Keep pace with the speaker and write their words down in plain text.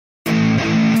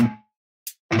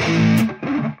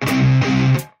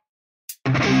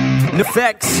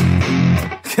NEFFEX.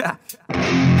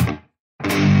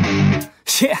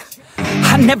 Yeah.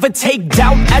 I never take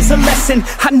doubt as a lesson.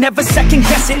 I never second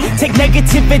guess it. Take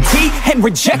negativity and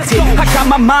reject it. I got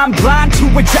my mind blind to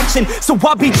rejection, so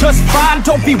I'll be just fine.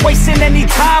 Don't be wasting any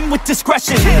time with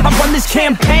discretion. I run this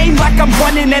campaign like I'm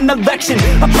running an election.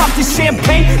 I pop this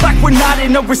champagne like we're not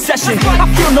in a recession.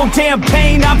 I feel no damn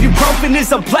pain. Ibuprofen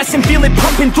is a blessing. Feel it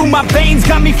pumping through my veins.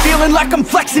 Got me feeling like I'm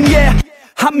flexing, yeah.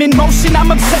 I'm in motion, I'm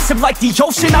obsessive like the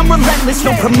ocean, I'm relentless. No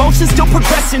promotion, still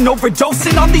progressing,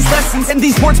 overdosing on these lessons. And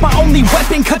these words my only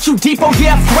weapon, cut you deep, oh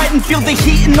yeah, I threaten. Feel the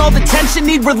heat and all the tension,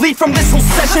 need relief from this whole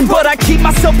session. But I keep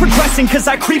myself progressing, cause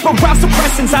I creep around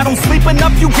suppressants. I don't sleep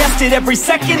enough, you guessed it, every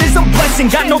second is a blessing.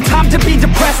 Got no time to be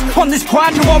depressed, on this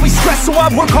grind you always stress. So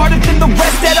I work harder than the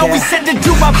rest, that always said to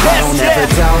do my best. I don't ever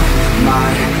doubt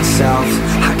myself,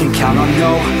 I can count on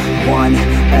no one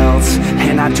else.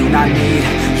 And I do not need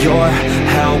your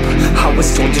help, I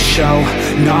was told to show,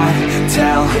 not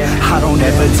tell. I don't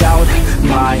ever doubt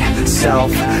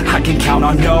myself, I can count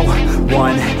on no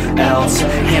one else.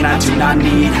 And I do not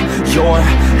need your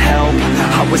help,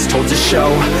 I was told to show,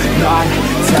 not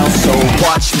tell. So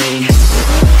watch me.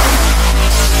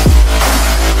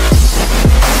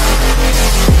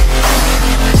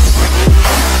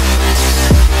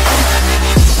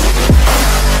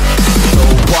 So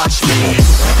watch me.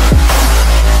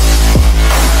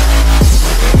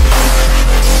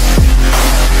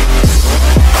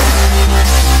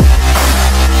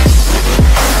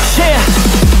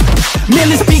 Man,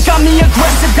 this beat got me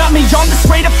aggressive, got me on the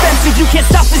straight offensive. You can't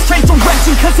stop this train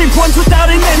direction, cause it runs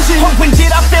without an engine. Oh, when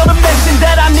did I fail to mention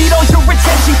that I need all your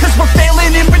attention? Cause we're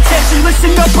failing in retention,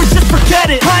 listen up or just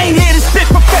forget it. I ain't here to spit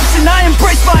perfection, I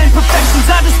embrace my imperfections.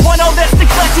 I just want all that's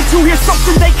neglected to hear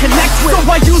something they connect with. So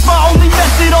I use my only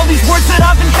method, all these words that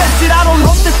I've invested. I don't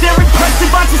hope that they're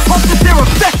impressive, I just hope that they're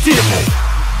effective.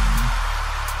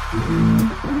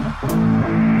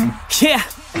 Yeah,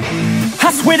 I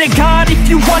swear to God, if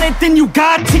you want it, then you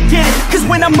got to get it. Cause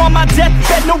when I'm on my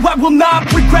deathbed, no, I will not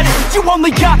regret it. You only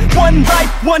got one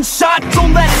life, one shot,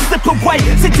 don't let it slip away.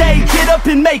 Today, get up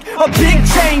and make a big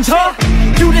change, huh?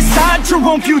 You decide your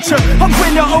own future, a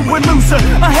winner or a loser,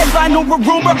 a headline or a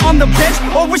rumor, on the bench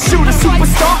or a shooter,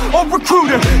 superstar or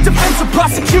recruiter, defensive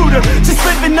prosecutor, just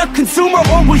living a consumer,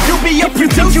 or will you be a producer? If you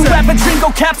think you have a dream,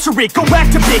 go capture it, go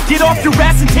activate, get off your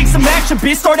ass and take some action,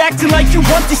 bitch. Start acting like you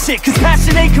want this shit, cause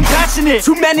passion ain't compassionate.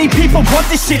 Too many people want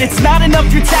this shit, it's not enough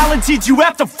you're talented, you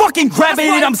have to fucking grab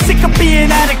it. I'm sick of being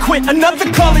adequate, another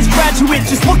college graduate,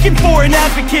 just looking for an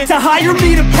advocate to hire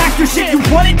me to pack your shit. You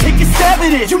want it, take a stab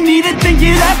at it, you need it, then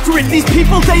get after it. These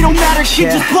people, they don't matter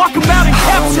shit, just block them out and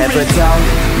capture it. I don't ever doubt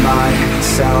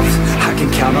myself, I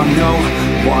can count on no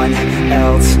one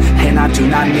else. And I do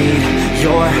not need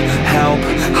your help,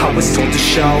 I was told to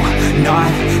show,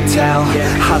 not tell.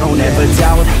 I don't ever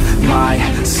doubt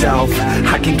myself,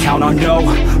 I can count on no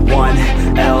one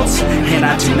else. And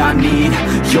I do not need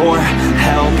your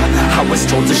help, I was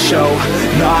told to show,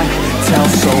 not tell.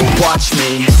 So watch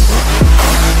me.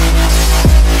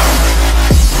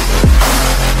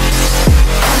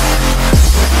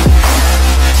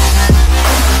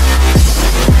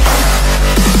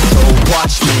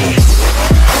 Watch me.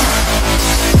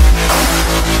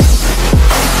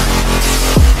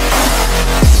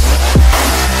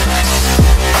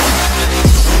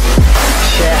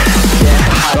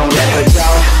 I don't ever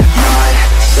doubt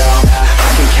myself, I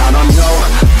can count on no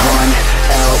one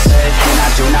else. And I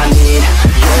do not need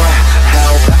your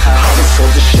help, I was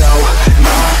told to show,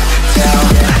 not tell.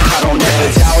 I don't ever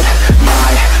doubt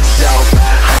myself.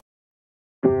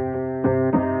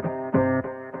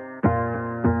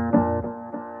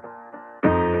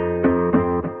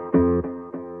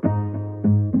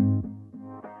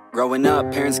 Growing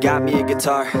up, parents got me a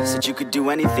guitar. Said you could do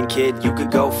anything, kid, you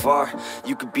could go far.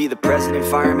 You could be the president,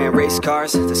 fireman, race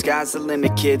cars. The sky's the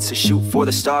limit, kid, so shoot for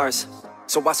the stars.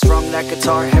 So I strummed that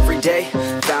guitar every day.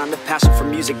 Found a passion for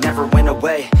music, never went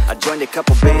away. I joined a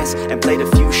couple bands and played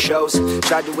a few shows.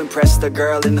 Tried to impress the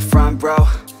girl in the front row.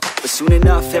 But soon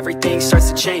enough, everything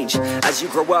starts to change. As you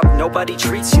grow up, nobody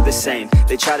treats you the same.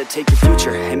 They try to take your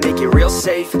future and make it real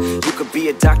safe. You could be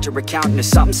a doctor, accountant, or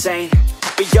something sane.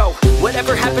 But yo,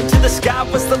 whatever happened to the sky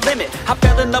was the limit. I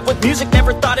fell in love with music,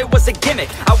 never thought it was a gimmick.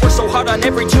 I worked so hard on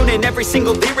every tune and every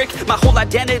single lyric. My whole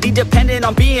identity depended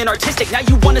on being artistic. Now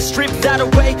you wanna strip that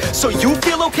away, so you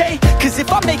feel okay? Cause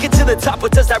if I make it to the top,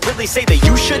 what does that really say? That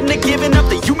you shouldn't have given up,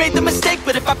 that you made the mistake?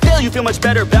 But if I fail, you feel much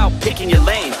better about picking your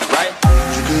lane, right?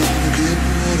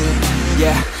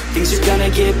 Yeah, things are gonna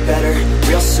get better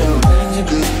real soon.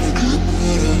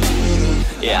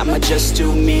 Yeah, I'ma just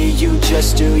do me, you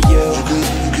just do you.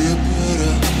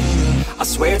 I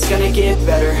swear it's gonna get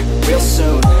better real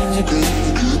soon.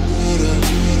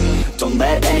 Don't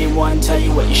let anyone tell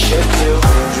you what you should do.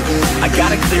 I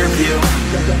got a clear view,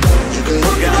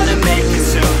 we're gonna make it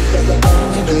soon.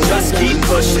 Just keep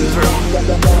pushing through.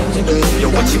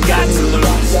 You're what you got to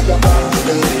lose.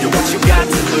 You're what you got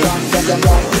to lose.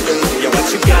 You're what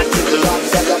you got to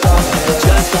lose.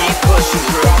 Just keep pushing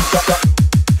through.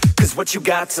 Cause what you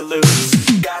got to lose.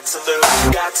 Got to lose.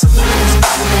 Got to lose.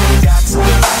 Got to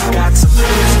lose. Got to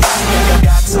lose.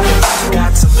 Got to lose.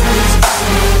 Got to lose.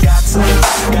 Got to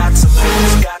lose. Got to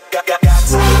lose. Got to lose.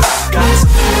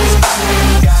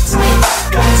 Got to lose. Got to lose.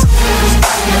 Got to lose.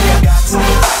 Got to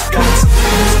lose. Got to lose.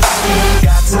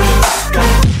 Got to lose.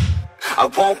 I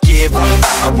won't give up,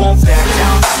 I won't back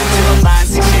down till the line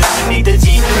 6 feet underneath the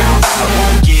deep ground. I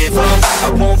won't give up, I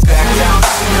won't back down.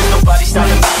 There's nobody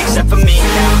stopping me except for me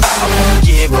now. I won't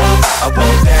give up, I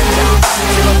won't back down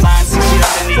till the line 6 feet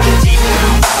underneath the deep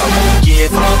ground. I won't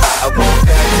give up, I won't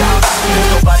back down. There's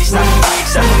nobody stopping me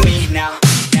except for me now.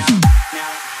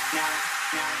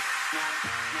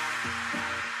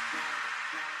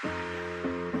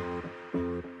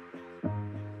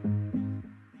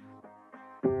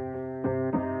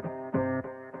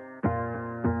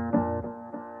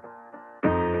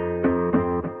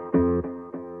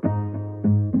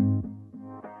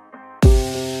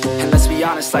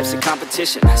 Honest, life's a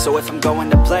competition, so if I'm going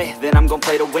to play, then I'm gonna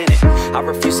play to win it. I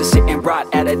refuse to sit and rot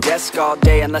at a desk all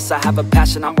day unless I have a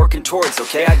passion I'm working towards,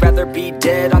 okay? I'd rather be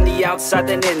dead on the outside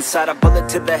than inside. A bullet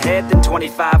to the head than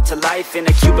 25 to life in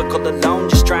a cubicle alone,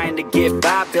 just trying to get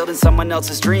by, building someone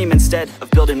else's dream instead of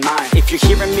building mine. If you're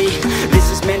hearing me,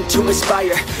 this is meant to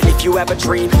inspire. If you have a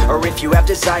dream, or if you have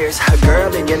desires, a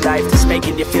girl in your life that's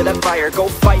making you feel that fire, go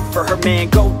fight for her man,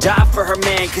 go die for her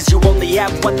man, cause you only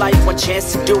have one life, one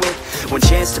chance to do it. One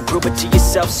chance to prove it to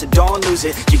yourself, so don't lose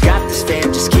it. You got this,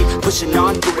 fam, just keep pushing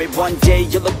on through it. One day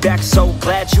you'll look back so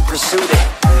glad you pursued it.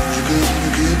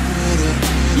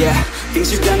 Yeah,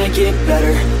 things are gonna get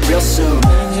better real soon.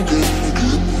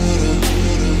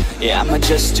 Yeah, I'ma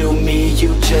just do me,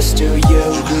 you just do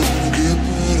you.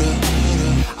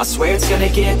 I swear it's gonna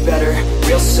get better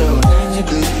real soon.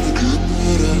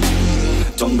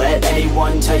 Don't let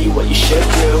anyone tell you what you should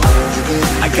do.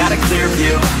 I got a clear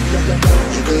view,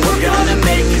 we're gonna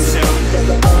make it soon.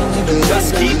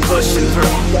 Just keep pushing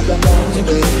through.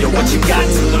 You're what you got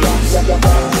to lose.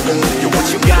 You're what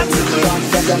you got to lose.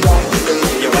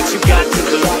 You're what you got to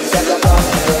lose.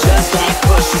 Just keep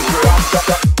pushing through.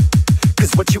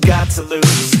 Cause what you got to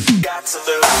lose. Got to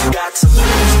lose. Got to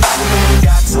lose.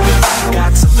 Got to lose.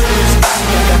 Got to lose.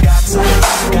 Got to lose.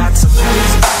 Got to lose.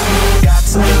 Got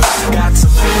to lose. Got to lose. Got to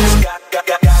lose. Got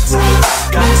to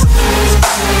lose.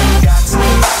 Got to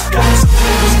lose. Got to lose.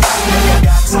 Got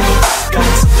to lose.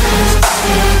 Got to lose.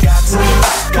 Got to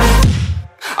lose.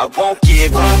 I won't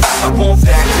give up, I won't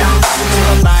back down till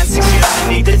the line 6 feet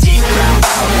underneath the deep ground.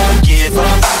 I won't give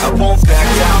up, I won't back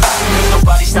down. There's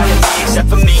nobody stopping me except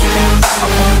for me now. I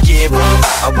won't give up,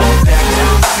 I won't back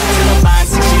down till the line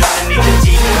 6 feet underneath the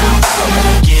deep ground. I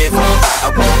won't give up, I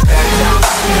won't back down.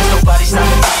 There's nobody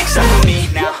stopping me except for me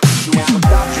now. You ain't gonna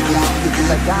stop me now, because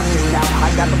I got this now. I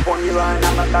got the formula and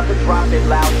I'm about to drop it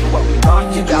loud. So what we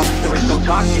talking about? There is no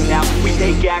talking now. We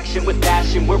take action with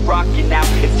passion, we're rocking now.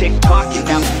 It's tick-tocking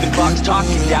now, the clock's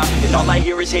talking down. And all I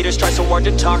hear is haters try so hard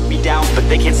to talk me down, but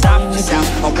they can't stop the sound,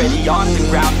 already on the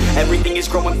ground. Everything is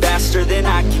growing faster than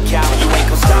I can count. You ain't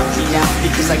gonna stop me now,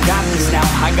 because I got this now.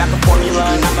 I got the formula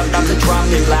and I'm about to drop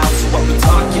it loud. So what we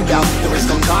talking about? There is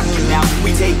no talking now.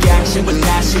 We take action with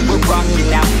passion, we're rocking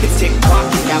now. It's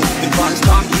tick-tocking now, the clock's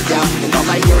talking down. And all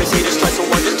I hear is haters try so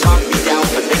hard to talk me down,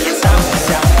 but they can't stop the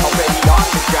sound, already on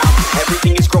the ground.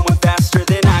 Everything is growing faster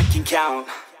than I can count.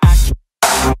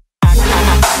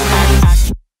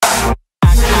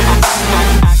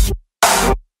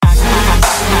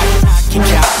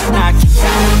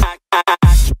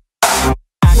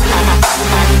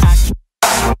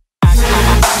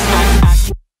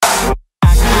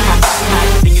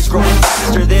 Everything is growing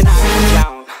faster than I can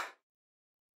count.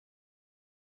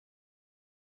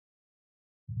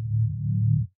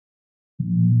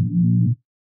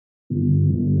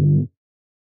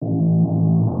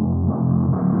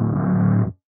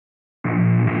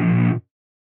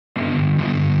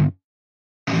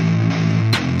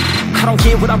 I don't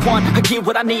get what I want, I get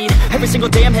what I need. Every single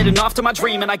day I'm heading off to my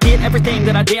dream, and I get everything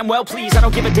that I damn well please. I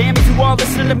don't give a damn if you all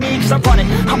listening to me, cause I run it.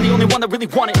 I'm the only one that really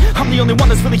want it, I'm the only one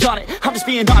that's really on it. I'm just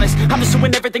being honest, I'm just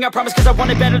doing everything I promise, cause I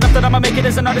want it bad enough that I'ma make it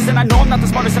as an artist. And I know I'm not the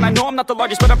smartest, and I know I'm not the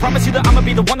largest, but I promise you that I'ma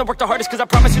be the one that worked the hardest. Cause I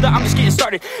promise you that I'm just getting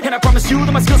started, and I promise you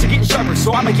that my skills are getting sharper.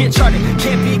 So I'ma get charted,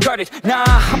 can't be guarded. started. Nah,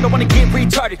 I'm the one to get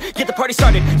retarded. Get the party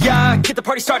started, yeah, get the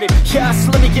party started. Yeah,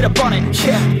 so let me get up on it,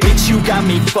 yeah. Bitch, you got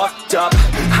me fucked up.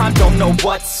 I don't know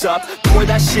what's up. Pour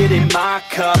that shit in my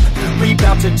cup. We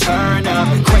bout to turn up.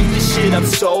 Crank this shit up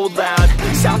so loud.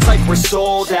 Sounds like we're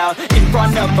sold out. In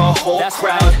front of a whole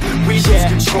crowd. We lose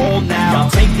control now.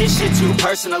 Y'all take this shit too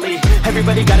personally.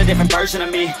 Everybody got a different version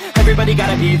of me. Everybody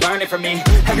gotta be learning from me.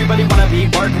 Everybody wanna be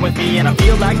working with me. And I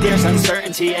feel like there's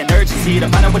uncertainty and urgency to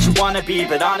find out what you wanna be.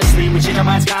 But honestly, we change our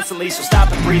minds constantly. So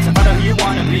stop and breathe and find out who you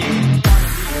wanna be.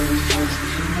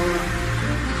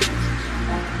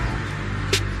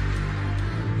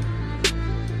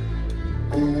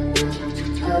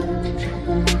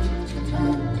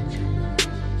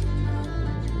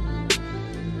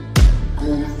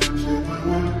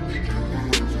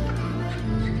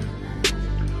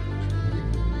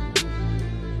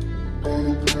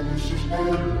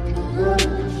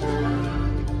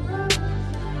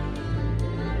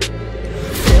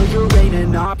 Failure ain't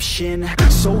an option,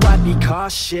 so I'd be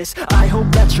cautious. I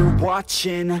hope that you're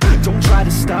watching. Don't try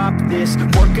to stop this,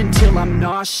 work until I'm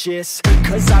nauseous.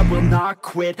 Cause I will not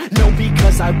quit, no,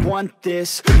 because I want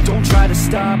this. Don't try to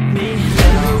stop me,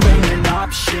 failure ain't an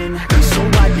option, so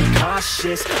I'd be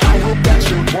cautious. I hope that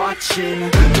you're watching.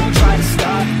 Don't try to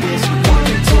stop this, work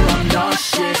until I'm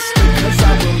nauseous. Cause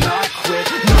I will not quit,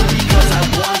 no, because I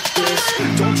want this.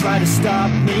 Don't try to stop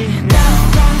me now.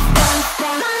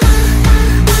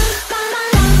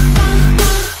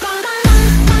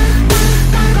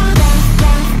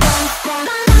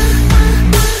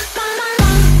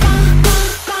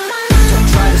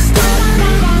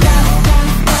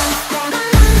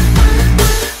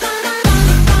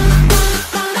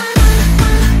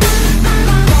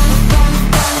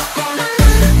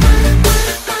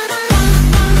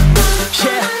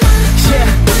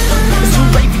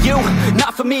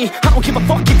 I don't give a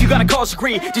fuck if you got a college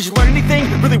degree. Did you learn anything?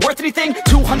 Really worth anything?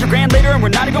 200 grand later and we're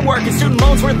not even working. Student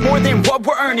loans worth more than what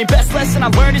we're earning. Best lesson I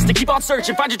learned is to keep on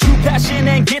searching. Find your true passion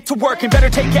and get to work. And better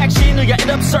take action or you end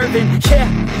up serving. Yeah,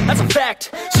 that's a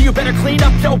fact. So you better clean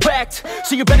up your act.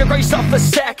 So you better grow yourself a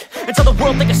sack. And tell the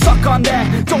world they can suck on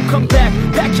that. Don't come back,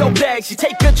 pack your bags. You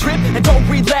take a trip and don't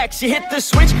relax. You hit the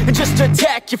switch and just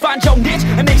attack. You find your niche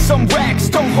and make some racks.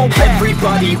 Don't hold back.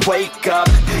 Everybody wake up.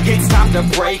 It's time to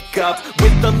break up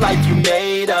with the life you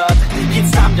made up.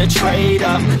 It's time to trade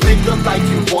up. Live the life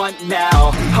you want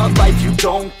now, a life you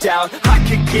don't doubt. I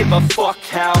could give a fuck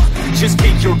how. Just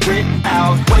get your grit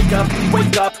out.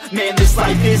 Wake up, man, this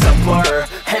life is a blur.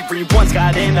 Everyone's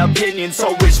got an opinion,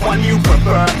 so which one you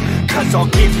prefer? Cause I'll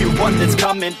give you one that's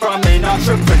coming from an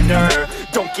entrepreneur.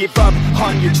 Don't give up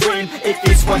on your dream if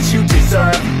it's what you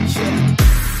deserve.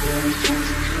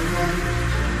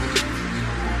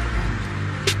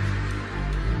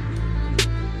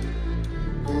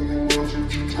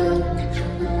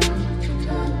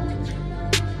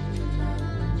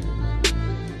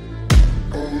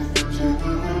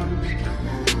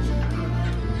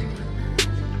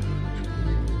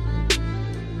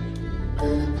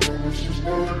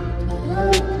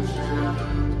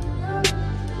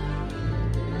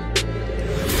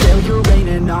 Failure ain't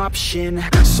an option,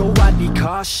 so I'd be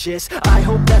cautious. I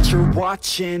hope that you're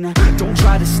watching. Don't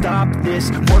try to stop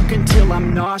this, work until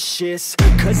I'm nauseous.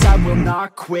 Cause I will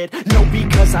not quit, no,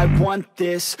 because I want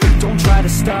this. Don't try to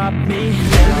stop me,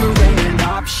 failure ain't an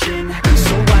option,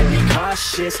 so I'd be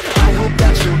cautious. I hope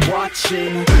that you're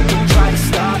watching. Don't try to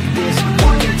stop this,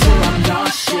 work until I'm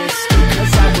nauseous.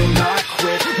 Cause I will not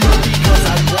quit, no, because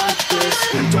I want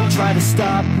this. Don't try to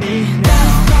stop me now.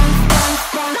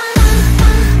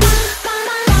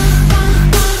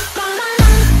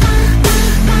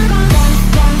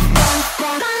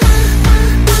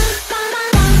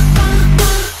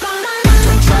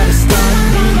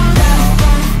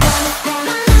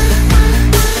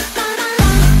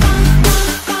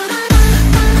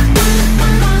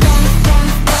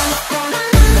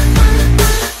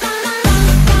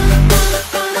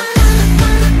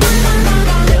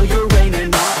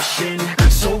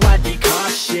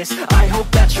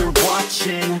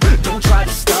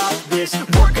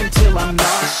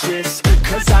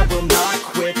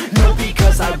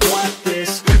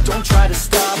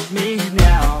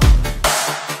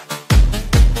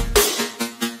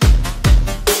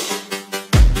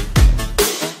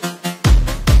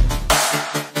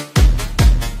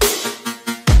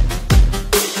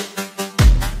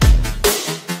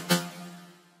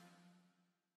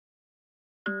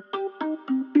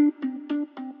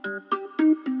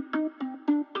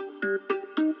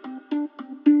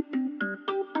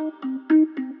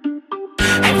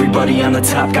 Everybody on the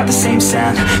top got the same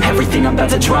sound. Everything I'm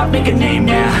about to drop, make a name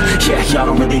now. Yeah, y'all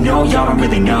don't really know, y'all don't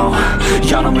really know.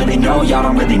 Y'all don't really know, y'all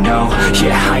don't really know.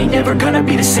 Yeah, I ain't never gonna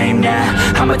be the same now.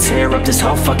 I'ma tear up this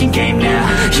whole fucking game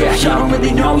now. Yeah, y'all don't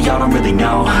really know, y'all don't really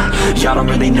know. Y'all don't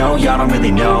really know, y'all don't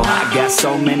really know. I got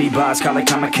so many bars, call it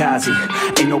kamikaze.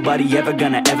 Ain't nobody ever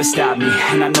gonna ever stop me.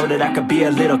 And I know that I could be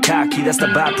a little cocky. That's the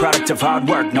byproduct of hard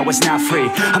work, no it's not free.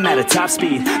 I'm at a top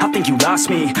speed, I think you lost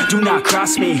me. Do not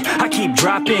cross me, I keep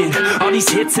dropping all these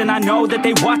hits and I know that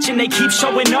they watching. They keep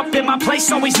showing up in my place,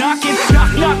 always knocking.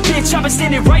 Knock, knock, bitch, I've been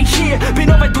standing right here. Been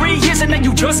over 3 years and then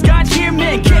you just got here.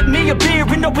 Man, get me a beer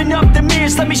and open up the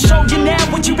mirrors. Let me show you now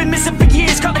what you've been missing for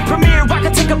years. Call it premiere, I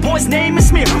could take a boy's name and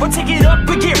smear, or take it up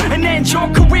a gear and end your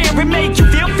career and make you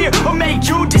feel fear, or make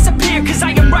you disappear. Cause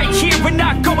I am right here and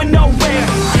not going nowhere.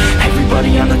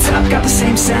 Everybody on the top got the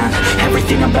same sound.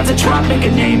 Everything I'm about to drop, make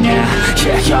a name now.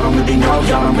 Yeah, y'all don't really know,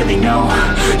 y'all don't really know.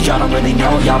 Y'all don't really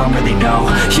know, y'all don't really know.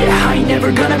 Yeah, I ain't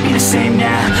never gonna be the same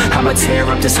now. I'ma tear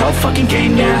up this whole fucking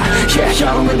game now. Yeah,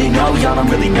 y'all don't really know, y'all don't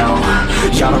really know.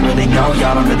 Y'all don't really know,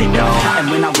 y'all don't really know. And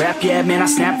when I rap, yeah, man, I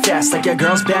snap fast. Like your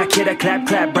girl's back, hit a clap,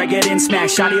 clap, break it in, smack.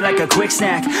 Shotty like a quick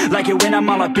snack, like it when I'm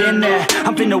all up in there.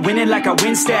 I'm finna win it like I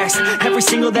win stacks. Every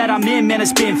single that I'm in, man,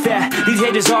 it's been fat. These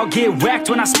haters all get whacked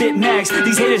when I spit max.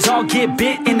 These haters all get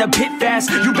bit in the pit fast.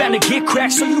 You better get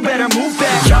cracked, so you better move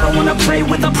back. Y'all don't wanna play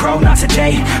with a pro, not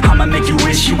today. I'ma make you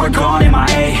wish you were gone in my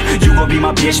A. You gon' be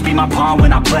my bitch, be my pawn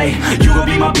when I play. You gon'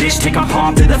 be my bitch, take my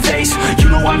palm to the face. You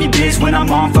know I'm your biz when I'm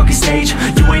on fucking stage.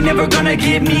 You ain't never gonna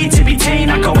get me to be tame.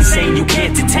 I go insane, you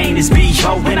can't detain this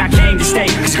B.O. when I came to stay.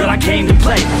 Cause girl, I came to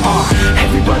play.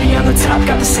 Everybody on the top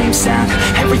got the same sound.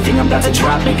 Everything I'm about to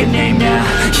drop, make a name now.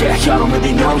 Yeah, y'all don't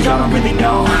really know, y'all don't really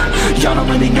know. Y'all don't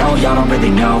really know, y'all don't really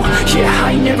know. Yeah,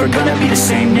 I ain't never gonna be the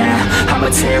same now. I'ma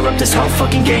tear up this whole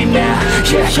fucking game now.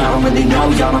 Yeah, y'all don't really know,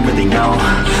 y'all don't really know.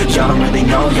 Y'all don't really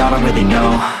know, y'all don't really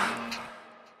know.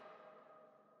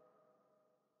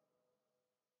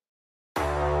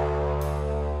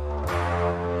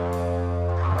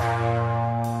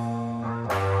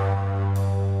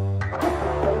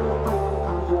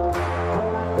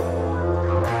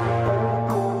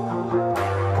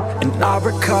 And I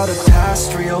recall the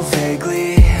past real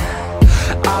vaguely.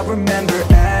 I remember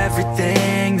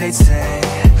everything they'd say.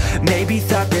 Maybe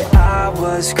thought that I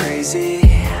was crazy,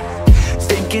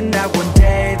 thinking that one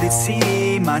day they'd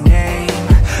see my name.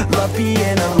 Love being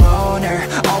a loner,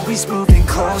 always moving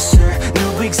closer.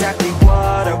 Knew exactly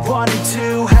what I wanted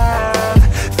to have.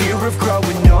 Fear of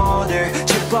growing older,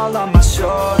 chip all on my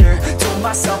shoulder. Told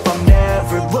myself I'm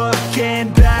never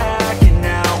looking back. And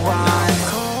now I'm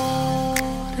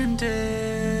cold and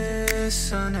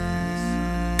dissonant.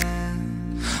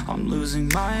 I'm losing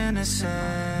my innocence,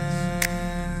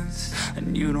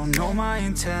 and you don't know my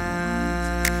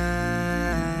intent.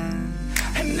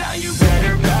 And now you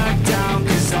better back down,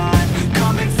 cause I'm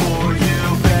coming for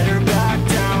you. Better back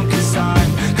down, cause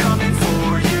I'm coming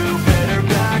for you. Better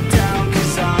back down,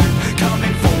 cause I'm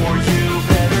coming for you.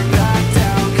 Better back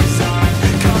down, cause I'm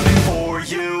coming for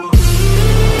you.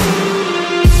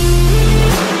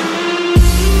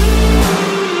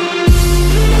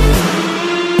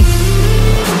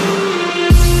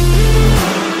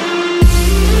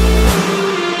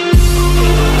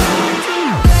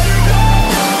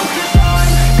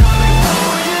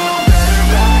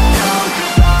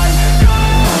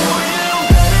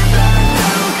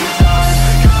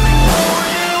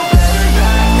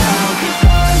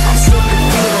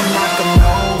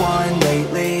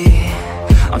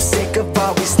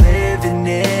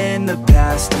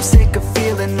 I'm sick of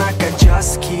feeling like I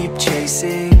just keep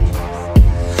chasing,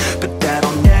 but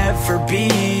that'll never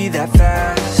be that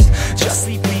fast. Just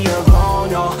leave me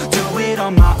alone, I'll do it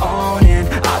on my own. And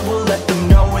I will let them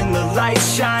know when the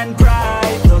lights shine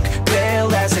bright. Look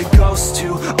pale as a ghost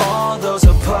to all those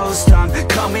opposed. I'm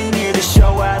coming here to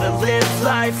show how to live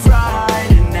life right.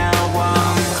 And now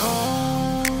I'm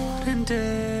cold and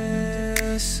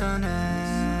dissonant.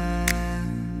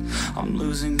 I'm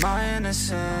losing my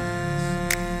innocence,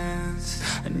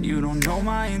 and you don't know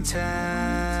my intent.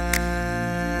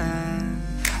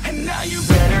 And now you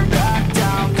better back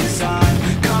down, cause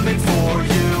I'm coming for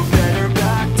you. Better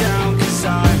back down, cause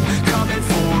I'm coming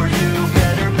for you.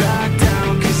 Better back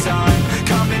down, cause I'm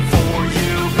coming for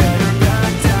you. Better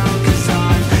back down, cause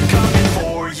I'm coming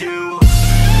for you.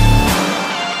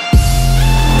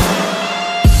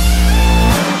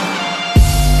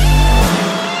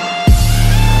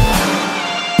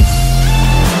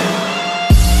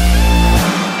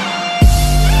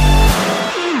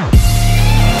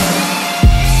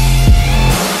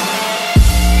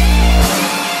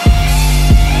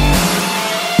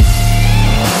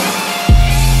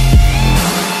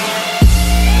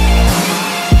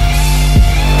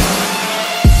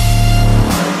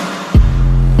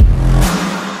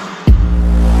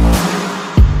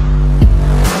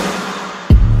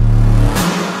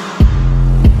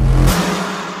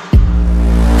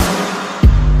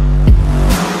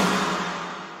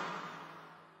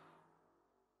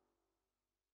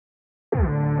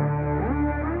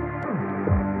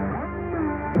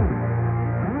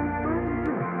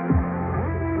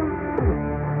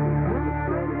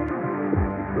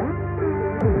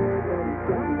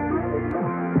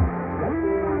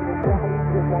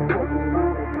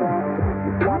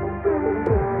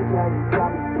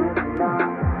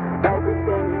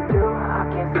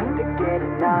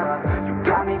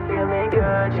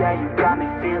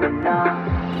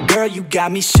 Girl, you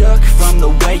got me shook from the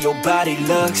way your body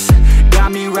looks.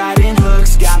 Got me riding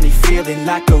hooks, got me feeling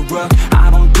like a rook. I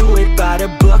don't do it by the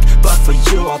book, but for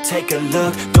you I'll take a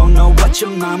look. Don't know what your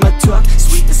mama took,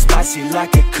 sweet and spicy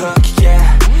like a cook,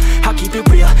 yeah. I'll keep it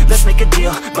real, let's make a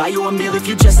deal. Buy you a meal if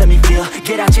you just let me feel.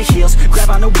 Get out your heels, grab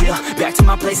on the wheel. Back to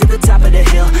my place at the top of the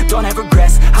hill. Don't have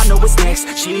regrets, I know what's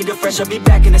next. She need a fresh, I'll be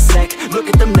back in a sec. Look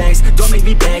at them legs, don't make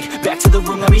me beg. Back to the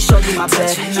room, let me show you my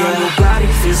bed. Touching on your body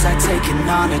feels like taking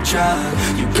on a drug.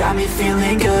 You got me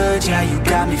feeling good, yeah, you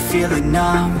got me feeling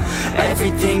numb.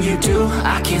 Everything you do,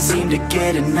 I can't seem to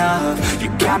get enough. You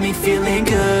got me feeling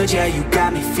good, yeah, you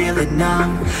got me feeling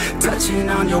numb. Touching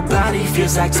on your body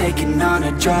feels like taking on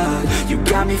a drug. You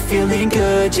got me feeling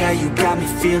good, yeah, you got me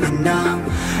feeling numb.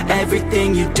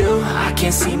 Everything you do, I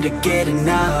can't seem to get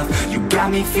enough. You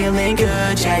got me feeling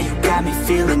good, yeah, you got me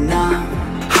feeling numb.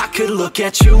 I could look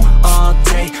at you all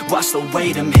day, watch the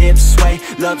way them hips sway.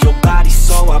 Love your body,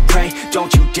 so I pray,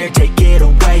 don't you dare take it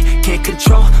away. Can't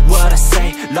control what I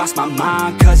say, lost my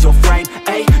mind cause your frame.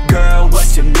 Hey girl,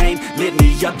 what's your name? Lit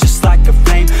me up just like a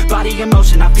flame. Body in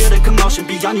motion, I feel the commotion,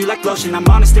 beyond you like lotion. I'm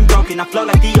honest and broken, I flow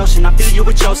like the ocean. I feel you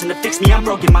were chosen to fix me, I'm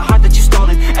broken. My heart that you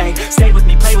stolen, hey. Stay with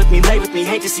me, play with me, lay with me.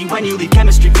 Hate to see when you leave,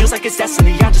 chemistry feels like it's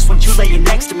destiny. I just want you laying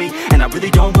next to me, and I really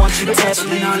don't want you to ever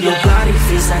leave. On your body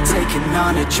feels like taking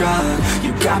on a drug.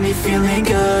 You got me feeling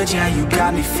good, yeah, you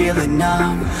got me feeling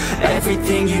numb.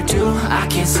 Everything you do, I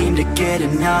can't seem to get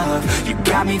enough. You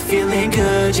got me feeling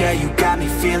good, yeah, you got me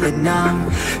feeling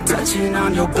numb. Touching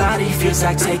on your body feels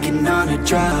like taking on a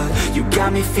drug. You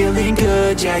got me feeling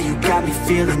good, yeah, you got me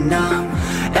feeling numb.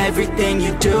 Everything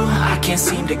you do, I can't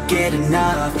seem to get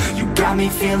enough. You got me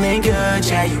feeling good,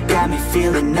 yeah, you got me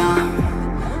feeling numb.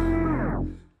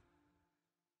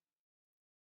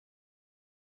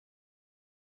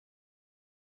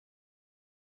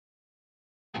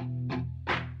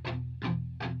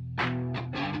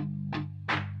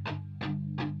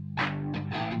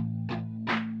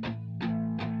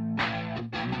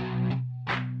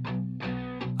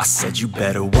 I said you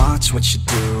better watch what you're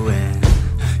doing,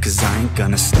 cause I ain't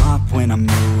gonna stop when I'm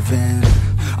moving.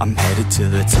 I'm headed to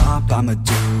the top, I'ma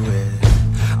do it.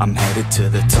 I'm headed to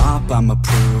the top, I'ma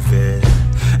prove it.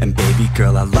 And baby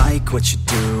girl, I like what you're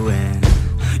doing.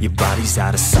 Your body's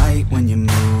out of sight when you're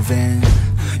moving.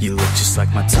 You look just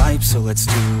like my type, so let's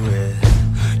do it.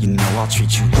 You know I'll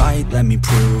treat you right, let me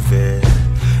prove it.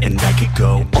 And I could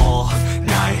go all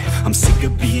night, I'm sick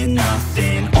of being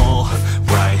nothing. All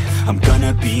right, I'm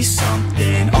gonna be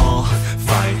something. I'll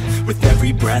fight with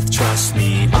every breath, trust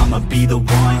me. I'ma be the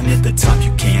one at the top,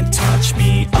 you can't touch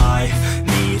me. I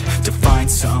need to find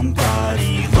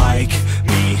somebody like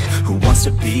me, who wants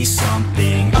to be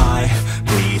something. I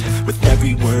bleed with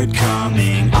every word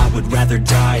coming. I would rather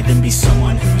die than be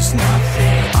someone who's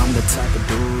nothing. I'm the type of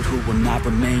dude who will not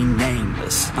remain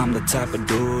nameless. I'm the type of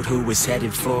dude who is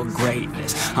headed for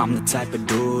greatness. I'm the type of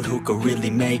dude who could really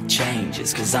make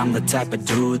changes, cause I'm the type of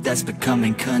dude that's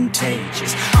becoming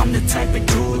contagious. I'm the type of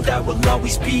dude that will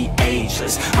always be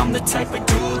ageless. I'm the type of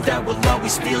dude that will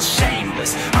always feel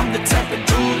shameless. I'm the type of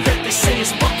dude that they say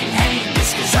is fucking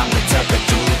heinous, cause I'm the type of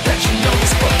dude that you know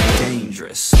is fucking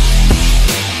dangerous.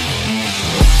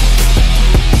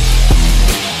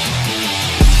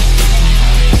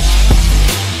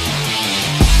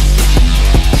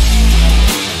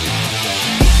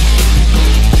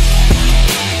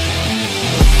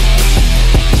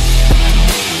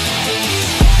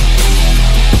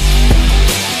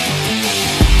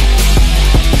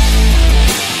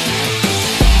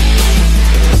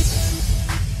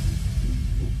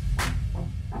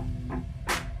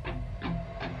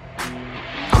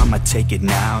 I'ma take it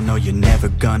now, no you're never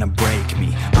gonna break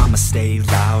me. I'ma stay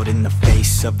loud in the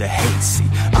face of the hate, see.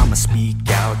 I'ma speak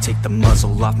out, take the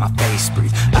muzzle off my face.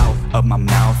 Breathe out of my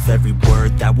mouth every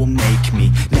word that will make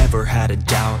me. Never had a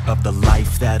doubt of the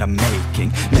life that I'm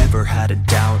making. Never had a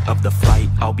doubt of the fight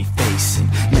I'll be facing.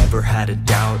 Never had a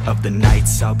doubt of the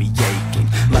nights I'll be aching.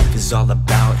 Life is all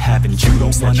about having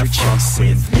dreams that you're chasing.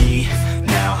 With me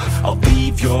now, I'll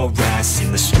leave your ass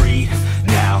in the street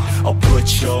now. I'll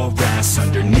put your ass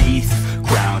underneath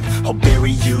ground. I'll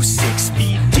bury you 6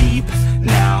 feet deep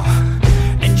now.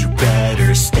 And you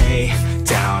better stay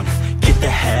down. Get the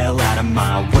hell out of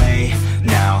my way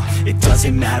now. It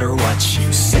doesn't matter what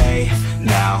you say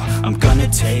now. I'm gonna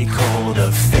take hold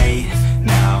of fate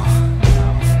now.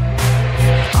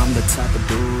 I'm I'm the type of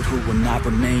dude who will not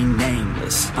remain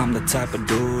nameless. I'm the type of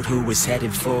dude who is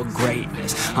headed for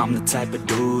greatness. I'm the type of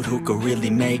dude who could really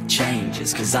make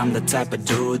changes. Cause I'm the type of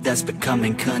dude that's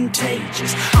becoming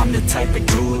contagious. I'm the type of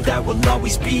dude that will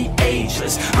always be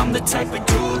ageless. I'm the type of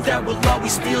dude that will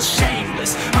always feel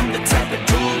shameless. I'm the type of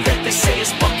dude that they say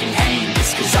is fucking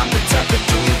heinous. Cause I'm the type of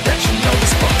dude that you know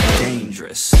is fucking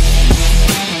dangerous.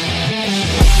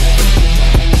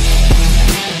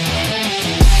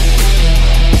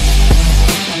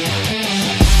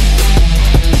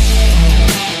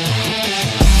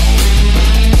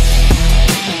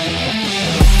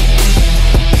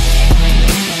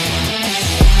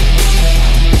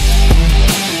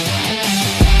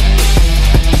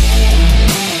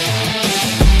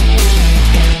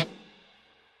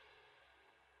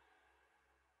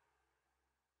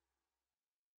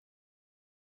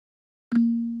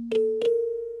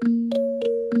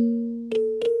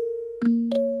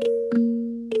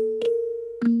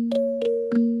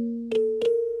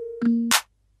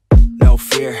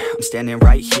 I'm standing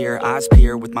right here, eyes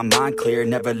peer with my mind clear.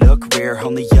 Never look rear,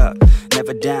 only up,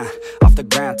 never down. Off the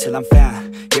ground till I'm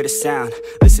found. Hear the sound,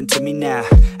 listen to me now.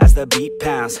 As the beat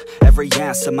pounds, every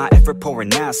ounce of my effort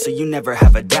pouring out. So you never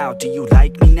have a doubt, do you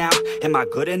like me now? Am I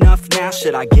good enough now?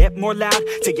 Should I get more loud?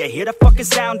 Till you hear the fucking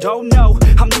sound, oh no.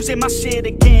 I'm losing my shit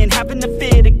again, having to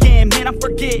fit again. Man, I'm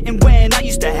forgetting when I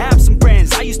used to have some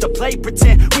friends. I used to play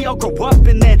pretend, we all grow up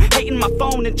and then hating my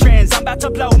phone and trends. I'm about to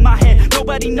blow my head,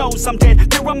 nobody knows I'm dead.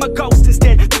 There I'm a ghost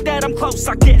instead, think that I'm close,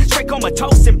 I get straight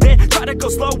comatose in bed. Try to go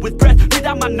slow with breath, breathe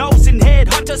out my nose and head.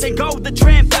 Heart doesn't go the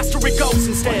trend, faster it goes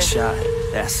instead. One shot,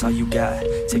 that's all you got,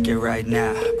 take it right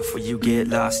now, before you get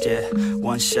lost, yeah.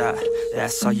 One shot,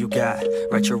 that's all you got,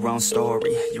 write your own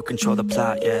story, you control the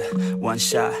plot, yeah. One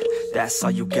shot, that's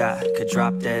all you got, could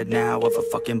drop dead now of a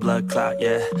fucking blood clot,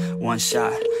 yeah. One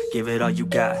shot, give it all you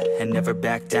got, and never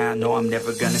back down, no I'm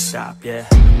never gonna stop, yeah.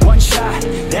 One shot,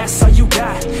 that's all you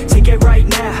got, take it right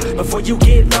now, before you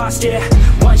get lost, yeah.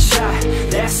 One shot,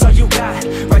 that's all you got,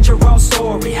 write your own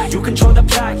story, you control the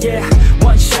plot, yeah.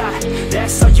 One shot,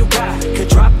 that's all you got, could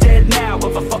drop dead now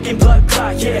of a fucking blood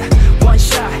clot, yeah. One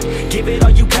shot, give it all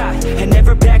you got, and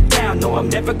never back down, no I'm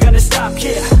never gonna stop,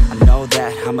 yeah. I know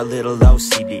that I'm a little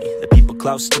OCD, the people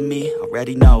close to me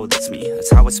already know that's me.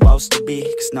 That's how it's supposed to be,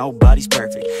 cause nobody's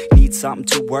perfect. You need something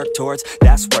to work towards,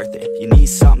 that's worth it. You need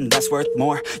something that's worth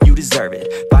more, you deserve it.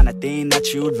 Find a thing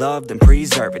that you love, then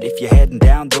preserve it. If you're heading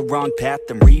down the wrong path,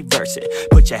 then reverse it.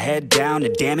 Put your head down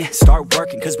and damn it, start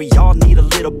working. Cause we all need a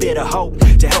little bit of hope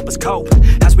to help us cope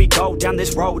as we go down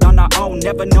this road on our own,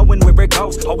 never knowing where it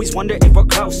goes. Always wonder if we're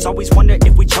close, always wonder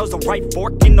if we chose the right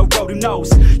fork in the road. Who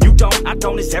knows? You don't, I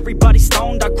don't, is everybody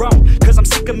stoned? I've grown, cause I'm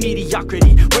sick of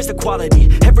mediocrity. Where's the quality?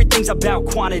 Everything's about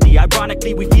quantity.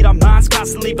 Ironically, we feed our minds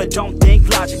constantly, but don't think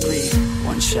logically.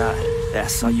 One shot,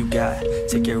 that's all you got,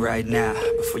 take it right now,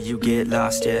 before you get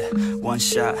lost, yeah. One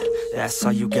shot, that's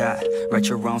all you got, write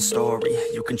your own story,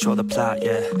 you control the plot,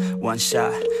 yeah. One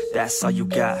shot, that's all you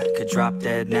got, could drop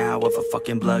dead now of a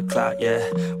fucking blood clot, yeah.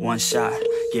 One shot,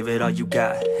 give it all you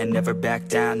got, and never back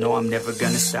down, no I'm never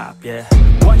gonna stop, yeah.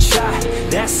 One shot,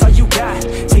 that's all you got,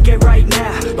 take it right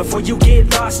now, before you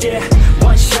get lost, yeah.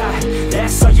 One shot,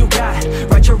 that's all you got,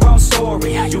 write your own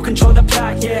story, you control the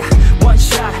plot, yeah. One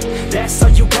shot, that's all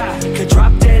you got, could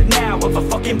drop dead now of a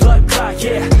fucking blood clot,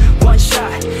 yeah. One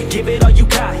shot, give it all you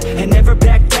got, and never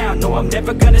back down, no I'm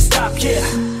never gonna stop,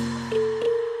 yeah.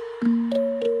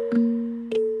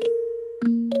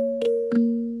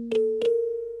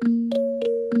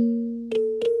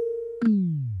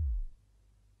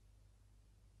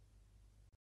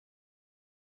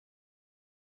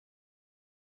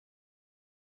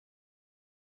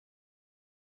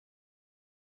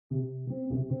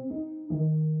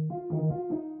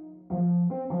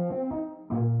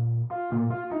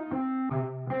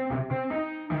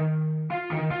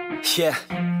 Yeah,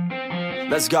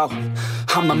 let's go.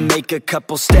 I'ma make a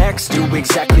couple stacks, do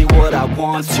exactly what I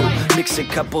want to. Mix a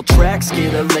couple tracks,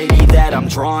 get a lady that I'm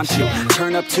drawn to.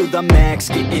 Turn up to the max,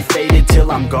 get me faded till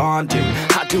I'm gone, dude.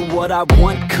 I do what I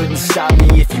want, couldn't stop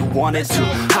me if you wanted to.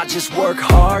 I just work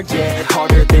hard, yeah,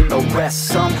 harder than the rest.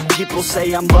 Some people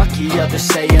say I'm lucky, others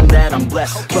saying that I'm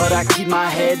blessed. But I keep my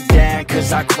head down,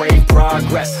 cause I crave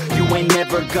progress. You ain't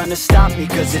never gonna stop me,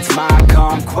 cause it's my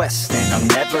conquest. And I'm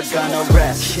never gonna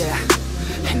rest, yeah.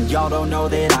 And y'all don't know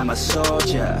that I'm a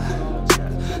soldier.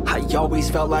 I always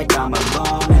felt like I'm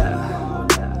alone,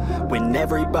 yeah. When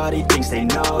everybody thinks they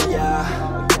know, yeah.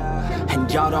 And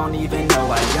y'all don't even know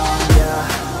I own ya.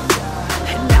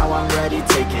 And now I'm ready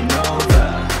taking over,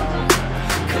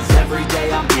 cause every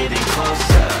day I'm getting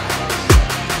closer.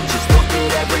 Just look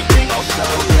at everything I'll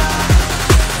show ya.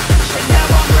 And now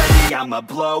I'm ready, I'ma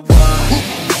blow up.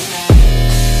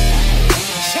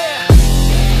 Yeah.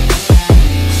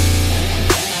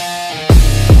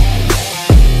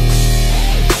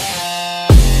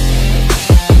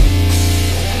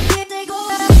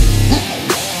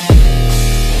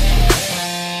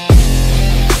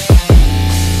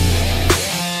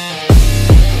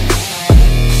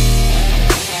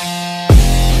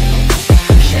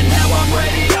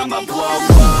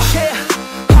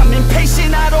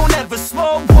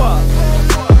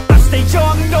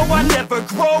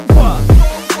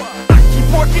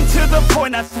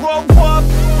 I throw up,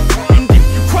 and if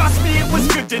you cross me, it was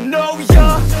good to know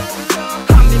ya.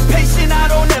 I'm impatient, I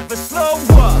don't ever slow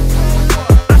up.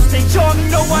 I stay young,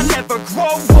 no, I never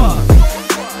grow up.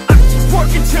 I keep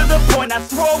working to the point I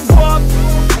throw up,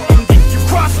 and if you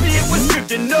cross me, it was good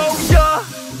to know ya.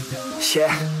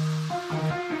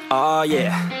 Yeah, oh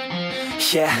yeah,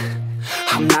 yeah.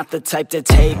 I'm not the type to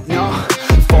take no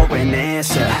for an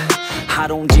answer. I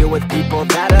don't deal with people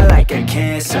that are like a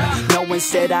cancer. No,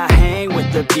 instead I hang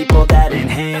with the people that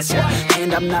enhance ya.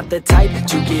 And I'm not the type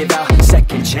to give out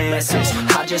second chances.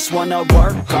 I just wanna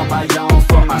work on my own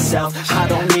for myself. I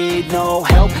don't need no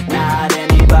help, not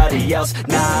anybody else.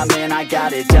 Nah, man, I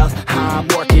got it dealt. I'm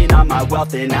working on my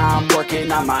wealth and I'm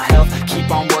working on my health. Keep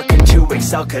on working to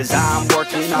excel, cause I'm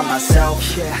working on myself.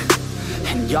 Yeah,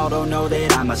 and y'all don't know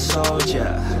that I'm a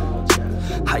soldier.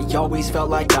 I always felt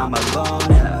like I'm alone,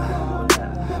 yeah.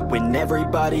 When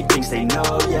everybody thinks they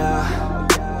know ya,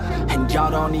 and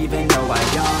y'all don't even know I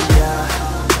own ya.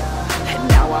 And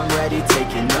now I'm ready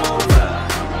taking over,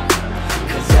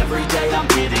 cause every day I'm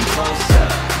getting closer.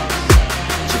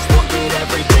 Just look at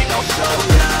everything I'll show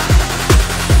ya.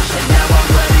 And now I'm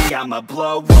ready, I'ma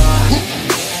blow up.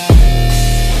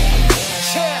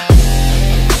 Yeah.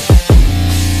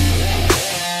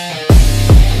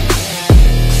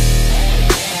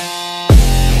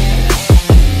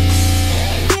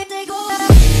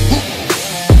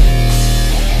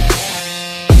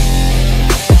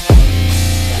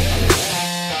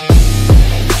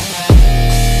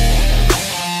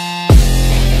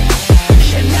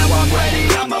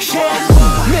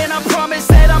 Man, I promise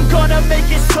that I'm gonna make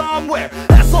it somewhere.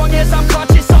 As long as I'm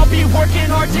conscious, I'll be working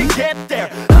hard to get there.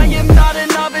 I am not a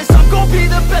novice, I'm gonna be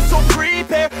the best, so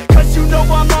prepare. Cause you know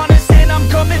I'm honest and I'm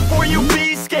coming for you,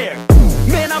 be scared.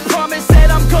 Man, I promise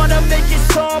that I'm gonna make it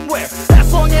somewhere.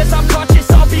 As long as I'm conscious,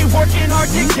 I'll be working hard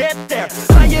to get there.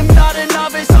 I am not a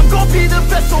novice, I'm gonna be the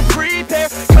best, so prepare.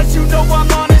 Cause you know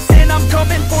I'm honest and I'm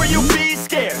coming for you, be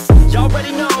scared. Y'all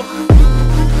already know.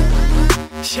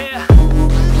 Yeah,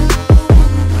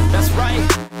 that's right.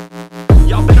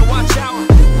 Y'all better watch out.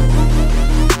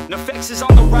 NEFFEX is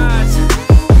on the rise.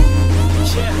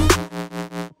 Yeah.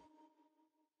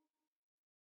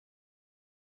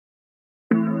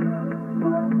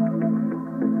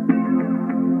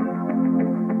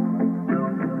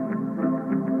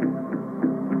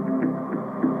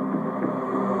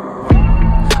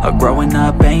 Growing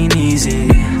up ain't easy.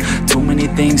 Too many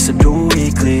things to do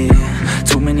weekly.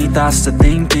 Too many thoughts to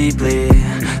think deeply.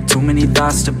 Too many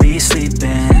thoughts to be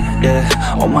sleeping. Yeah,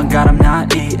 oh my god, I'm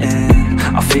not eating.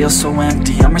 I feel so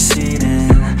empty, I'm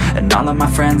receding. And all of my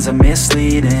friends are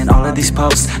misleading. All of these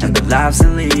posts and the lives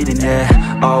they're leading. Yeah,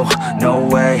 oh, no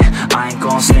way, I ain't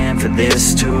gon' stand for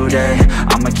this today.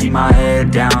 I'ma keep my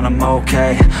head down, I'm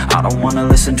okay. I don't wanna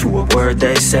listen to a word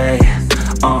they say.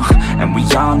 And we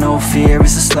all know fear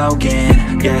is a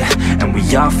slogan, yeah. And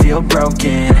we all feel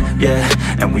broken, yeah.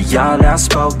 And we all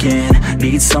outspoken.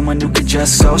 Need someone who could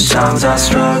just go. Sometimes I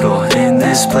struggle in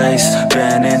this place.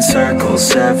 Been in circles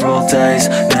several days,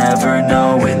 never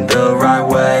knowing the right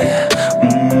way.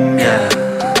 Yeah.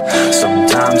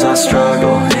 Sometimes I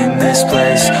struggle in this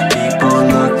place. People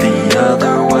look the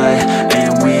other way,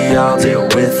 and we all deal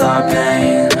with our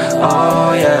pain.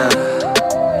 Oh yeah.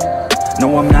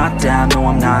 No, I'm not down, no,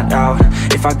 I'm not out.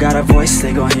 If I got a voice,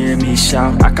 they gon' hear me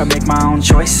shout. I can make my own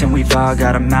choice and we've all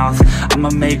got a mouth.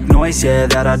 I'ma make noise, yeah,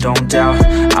 that I don't doubt.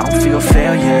 I don't feel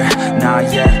failure,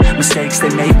 not yet. Mistakes they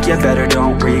make, you better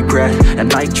don't regret.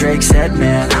 And like Drake said,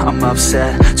 man, I'm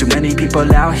upset. Too many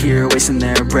people out here wasting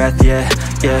their breath, yeah,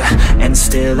 yeah. And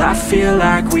still I feel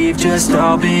like we've just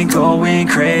all been going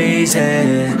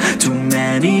crazy. Too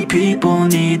many people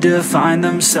need to find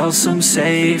themselves some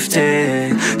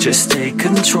safety. Just take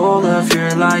control of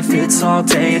your life, it's all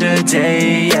day to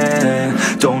day,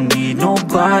 yeah. Don't need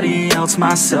nobody else,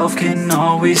 myself can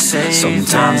always save.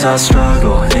 Sometimes I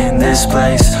struggle in this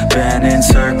place. Been in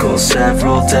circles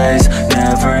several days,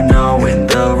 never knowing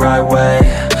the right way.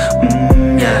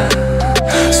 Yeah.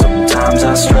 Sometimes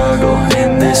I struggle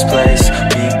in this place.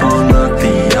 People look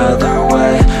the other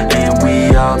way, and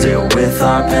we all deal with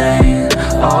our pain.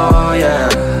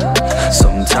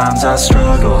 I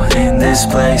struggle in this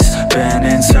place, been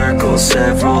in circles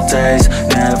several days,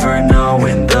 never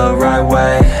knowing the right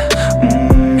way.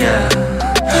 Yeah.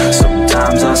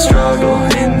 Sometimes I struggle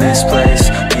in this place,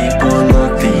 people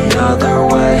look the other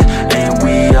way, and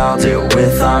we all deal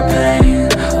with our pain.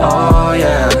 Oh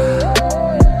yeah.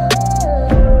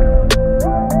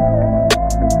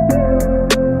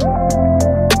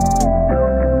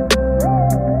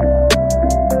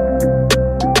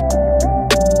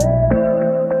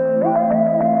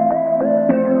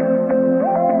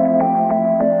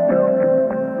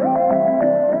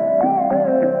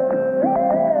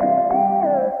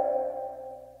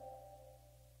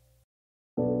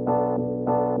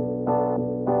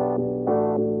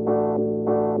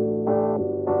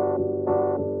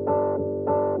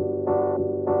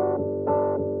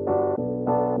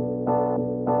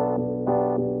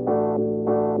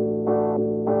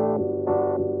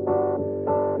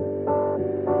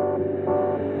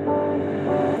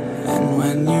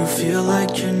 When you feel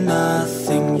like you're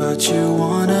nothing, but you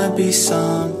wanna be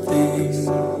something,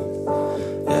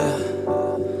 yeah.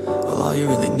 Well, all you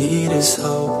really need is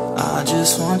hope. I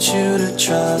just want you to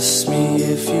trust me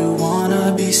if you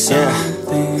wanna be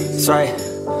something. Yeah, that's right.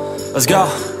 Let's go.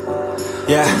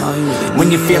 Yeah. When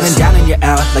you're feeling down and you're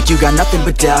out, like you got nothing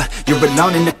but doubt, you're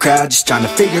alone in the crowd, just trying to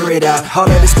figure it out. All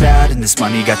of this cloud and this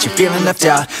money got you feeling left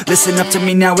out. Listen up to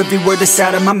me now, every word that's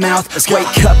out of my mouth.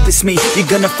 Wake up, it's me. You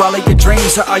gonna follow your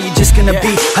dreams, or are you just gonna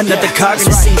be another cog in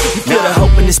the scene? You feel the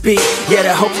hope in this beat, yeah,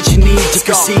 the hope that you need to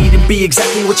proceed and be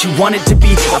exactly what you want it to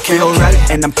be. I feel right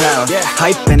and I'm proud,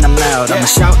 hype and I'm loud. I'ma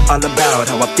shout all about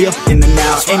how I feel in the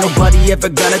now. Ain't nobody ever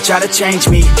gonna try to change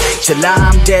me till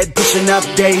I'm dead, pushing up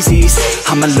daisies.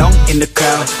 I'm alone in the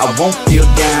crowd, I won't feel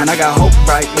down. I got hope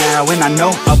right now, and I know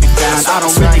I'll be found. I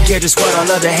don't really care just what all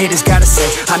of the haters gotta say.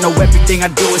 I know everything I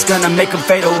do is gonna make them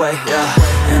fade away,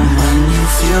 yeah. And when you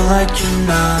feel like you're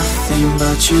nothing,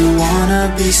 but you wanna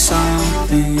be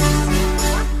something,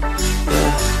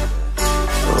 yeah.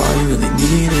 Well, all you really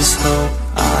need is hope.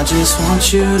 I just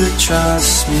want you to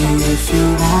trust me if you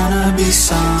wanna be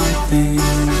something,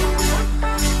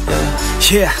 yeah.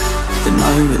 Yeah. Then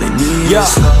all you really need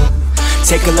is hope.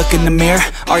 Take a look in the mirror,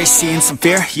 are you seeing some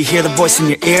fear? You hear the voice in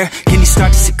your ear, can you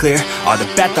start to see clear? Are the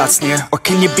bad thoughts near? Or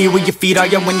can you be where your feet are,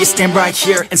 yeah, when you stand right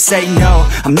here and say no?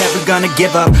 I'm never gonna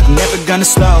give up, I'm never gonna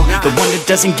slow. The one that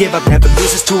doesn't give up, never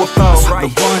loses to a foe.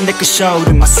 The one that could show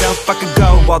to myself I could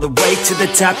go all the way to the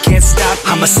top, can't stop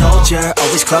me. I'm a soldier,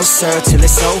 always closer till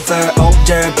it's over.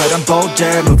 Older, but I'm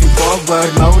bolder, moving forward,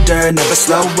 motor, never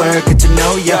slower. Good to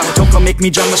know ya, don't go make me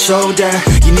drop my shoulder.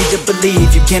 You need to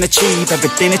believe you can achieve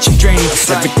everything that you dream.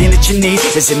 Everything that you need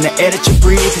is in the air that you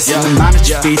breathe. It's in the mind that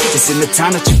you feed, it's in the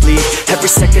time that you bleed. Every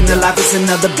second of life is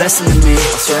another blessing to me,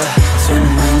 yeah. And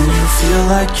when you feel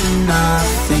like you're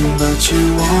nothing, but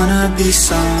you wanna be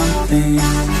something,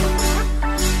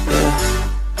 yeah.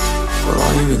 Well,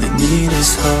 all you really need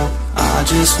is hope. I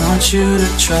just want you to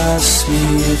trust me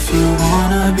if you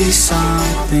wanna be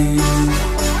something,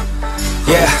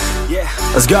 yeah.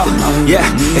 Let's go, yeah.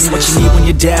 It's what you need when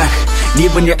you're down,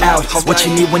 need when you're out. It's what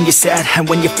you need when you're sad and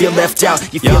when you feel left out.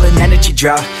 You feel an energy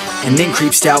drought and then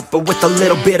creeps out, but with a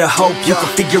little bit of hope you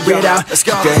can figure it out.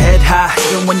 Keep your head high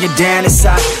even when you're down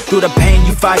inside. Through the pain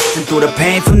you fight and through the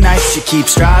painful nights you keep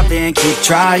striving, keep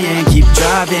trying, keep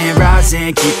driving,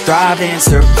 rising, keep thriving,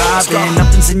 surviving.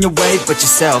 Nothing's in your way but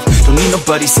yourself, don't need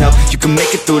nobody's help. You can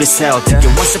make it through this hell, take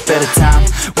it one step at a time,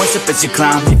 one step as you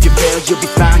climb. If you fail you'll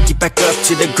be fine, get back up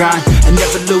to the grind and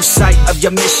never lose sight of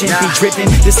your mission. Be driven,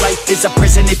 this life is a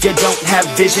prison if you don't have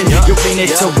vision. You're in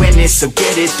it to win it, so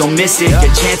get it, don't miss it.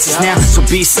 Your chances now, so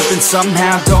be something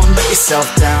somehow. Don't let yourself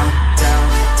down.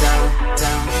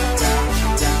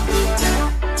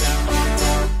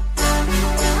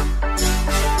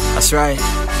 That's right.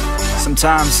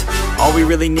 Sometimes all we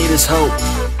really need is hope.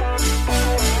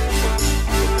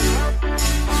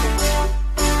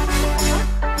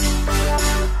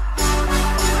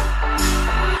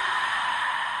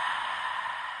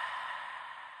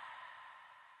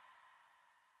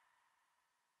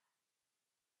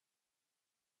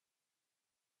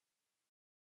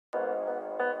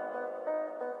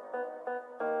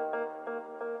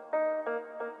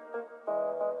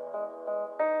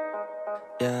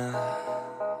 Yeah.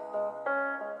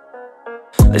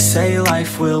 They say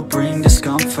life will bring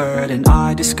discomfort, and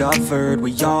I discovered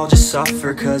we all just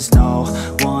suffer, cause no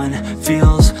one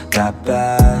feels that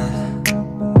bad.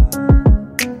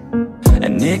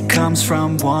 And it comes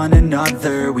from one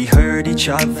another, we hurt each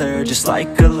other just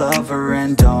like a lover,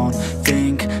 and don't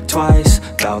think twice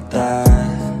about that.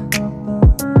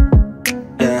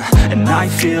 Yeah, and I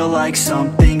feel like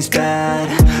something's bad,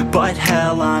 but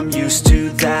hell, I'm used to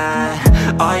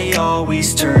that. I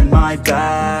always turn my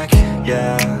back,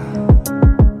 yeah.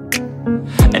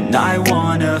 And I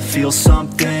wanna feel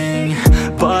something,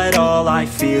 but all I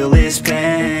feel is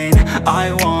pain.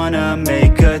 I wanna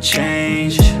make a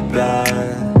change,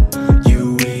 bad.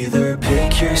 You either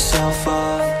pick yourself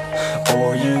up,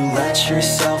 or you let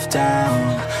yourself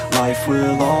down. Life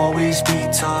will always be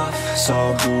tough, so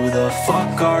who the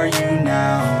fuck are you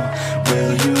now?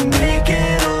 Will you make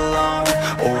it alone,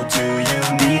 or do you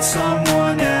need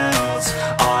someone else?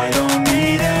 I don't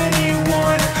need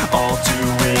anyone, I'll do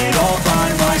it all by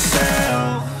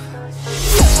myself.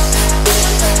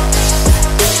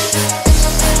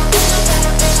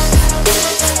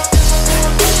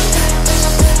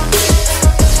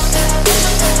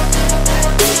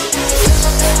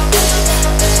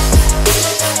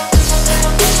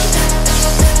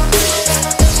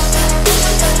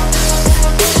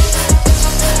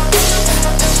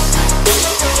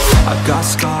 I've got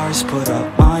scars, put up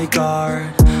my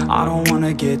guard. I don't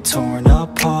wanna get torn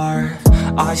apart.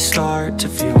 I start to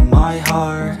feel my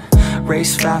heart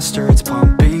race faster, it's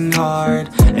pumping hard.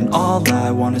 And all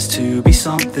I want is to be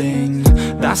something.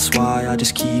 That's why I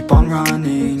just keep on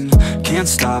running. Can't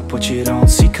stop what you don't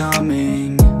see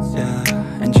coming. Yeah,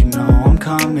 and you know I'm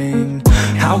coming.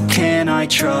 How can I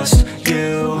trust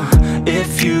you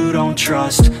if you don't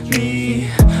trust me?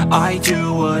 I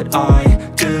do what I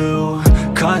do,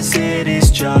 cause it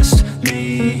is just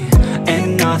me,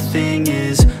 and nothing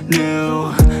is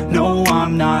new. No,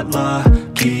 I'm not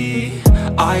lucky.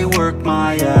 I work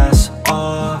my ass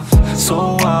off,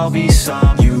 so I'll be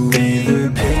some. You either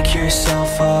pick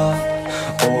yourself up,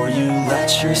 or you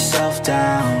let yourself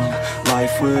down.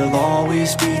 Life will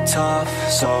always be tough,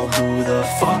 so who the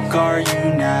fuck are you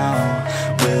now?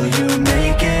 Will you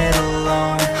make it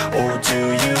alone, or do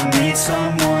you need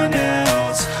someone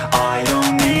else? I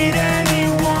don't need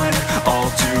anyone,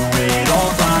 I'll do it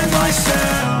all by myself.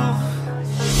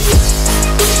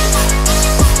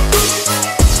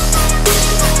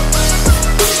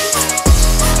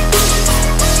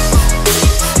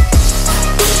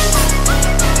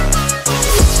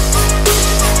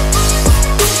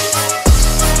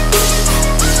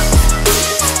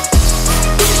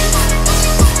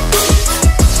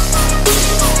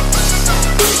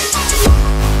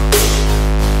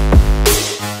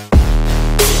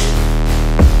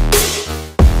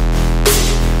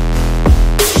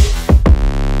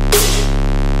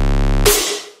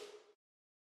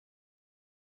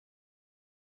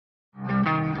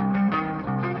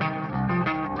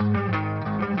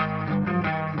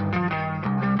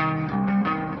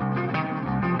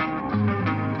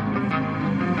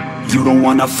 You don't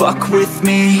wanna fuck with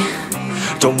me,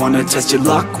 don't wanna test your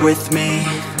luck with me.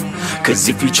 Cause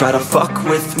if you try to fuck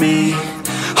with me,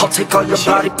 I'll take all your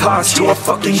body parts to a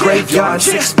fucking graveyard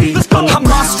 6 feet under. I'm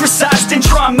ostracized and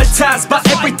traumatized by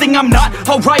everything I'm not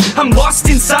alright. I'm lost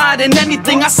inside, and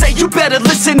anything I say you better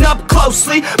listen up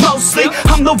closely. Mostly,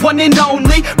 I'm the one and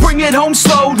only, bring it home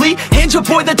slowly. Hand your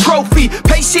boy the trophy,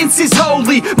 patience is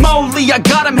holy moly. I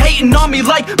got him hating on me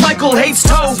like Michael hates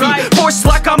Toby. Force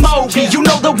like I'm Obi, you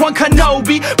know the one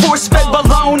Kenobi. Force fed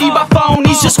baloney by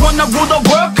phonies, just wanna rule the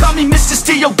world, call me Mr.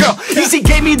 Steel Girl. Easy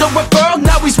gave me the referral,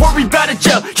 now he's worried about a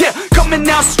jail. Yeah, coming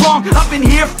out strong, I've been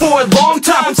here for a long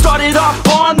time. Started off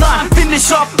online,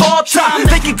 finish off all time.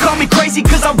 They can call me crazy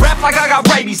cause I rap like I got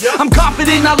rabies. I'm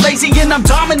confident, not lazy, and I'm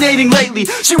dominating lately.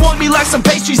 She want me like some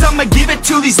pastries, I'ma give it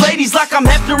to these ladies like I'm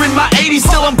Hefner in my 80s.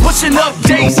 Still I'm pushing up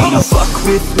daisies. You don't wanna fuck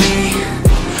with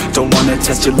me, don't wanna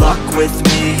test your luck with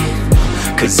me.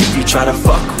 Cause if you try to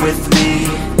fuck with me,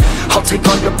 I'll take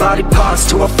all your body parts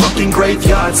to a fucking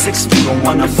graveyard 6 feet. Don't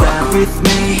wanna fuck with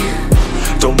me,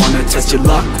 don't wanna test your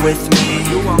luck with me.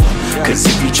 Cause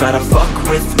if you try to fuck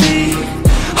with me,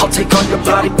 I'll take all your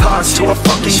body parts to a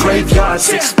fucking graveyard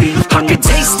 6 feet. I can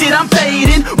taste it, I'm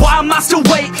fading. Why am I still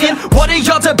waiting? What are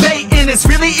y'all debating? It's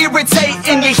really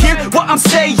irritating. You hear what I'm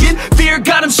saying? Fear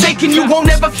got him shaking. You won't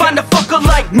ever find a fucker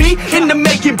like me in the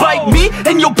making. Bite me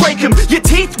and you'll break him. Your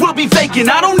teeth will be vacant.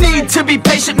 I don't need to be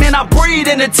patient, man. I breed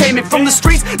entertainment from the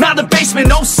streets, not the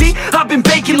basement. Oh, see, I've been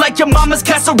baking like your mama's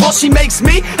casserole. She makes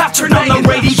me. I turn on the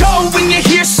radio when you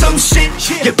hear some shit.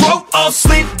 Your throat all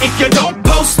slit if you don't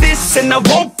post this, and I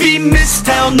won't be missed.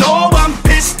 Hell no, I'm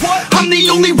pissed. I'm the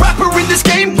only rapper in this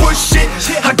game worth shit.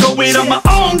 I go it on my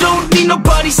own, don't need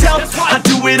nobody's help. I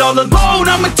do it all alone,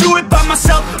 I'ma do it by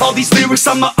myself. All these lyrics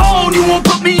on my own, you won't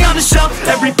put me on the shelf.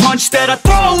 Every punch that I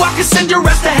throw, I can send your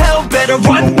ass to hell. Better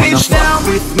run, bitch, now.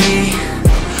 With me,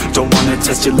 Don't wanna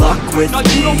test your luck with me.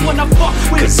 You don't wanna fuck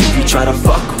with Cause if you try to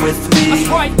fuck with me, that's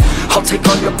right. I'll take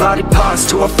all your body parts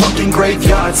to a fucking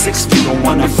graveyard. 6 feet, don't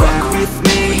wanna fuck with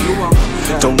me.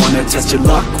 Don't wanna test your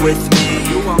luck with me.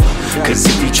 Cause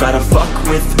if you try to fuck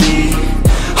with me,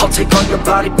 I'll take all your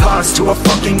body parts to a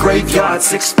fucking graveyard.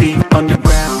 6 feet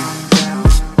underground.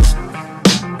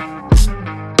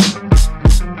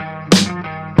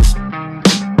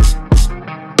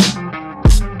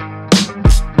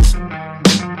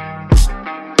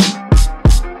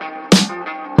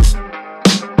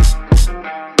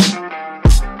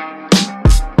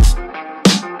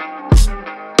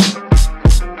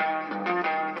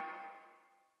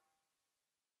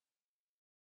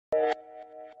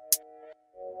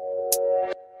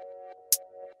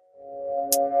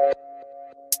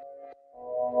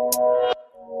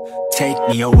 Take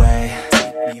me away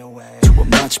to a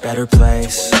much better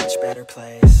place.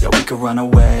 Yeah, we could run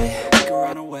away.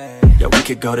 Yeah, we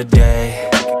could go today.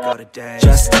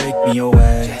 Just take me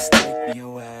away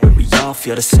where we all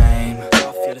feel the same.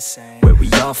 Where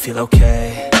we all feel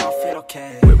okay.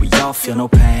 Where we all feel no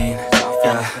pain.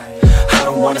 Yeah, I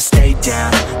don't wanna stay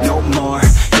down no more.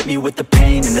 Hit me with the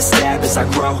pain and the stab as I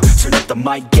grow. Turn up the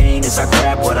mic gain as I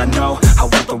grab what I know. I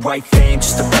want the right fame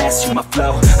just to pass you my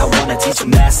flow. I wanna teach the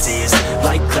masses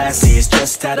like classes,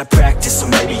 just out of practice, so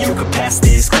maybe you could pass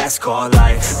this class called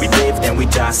life. We live then we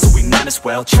die, so we might as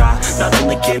well try. Not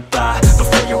only get by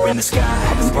before you're in the sky.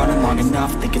 I've been running long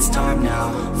enough, think it's time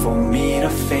now for me to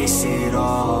face it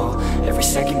all. Every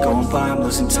second going by, I'm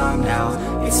losing time now.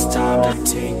 It's time to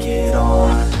take it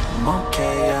on. I'm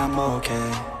okay, I'm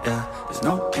okay, yeah. There's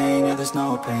no pain, yeah, there's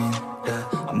no pain, yeah.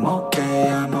 I'm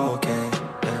okay, I'm okay,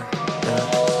 yeah, yeah,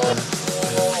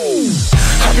 yeah.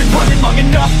 I've been running long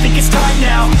enough, think it's time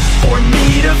now for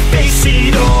me to face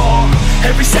it all.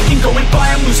 Every second going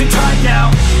by, I'm losing time now.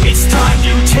 It's time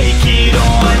to take it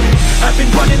on. I've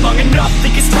been running long enough,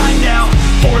 think it's time now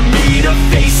for me to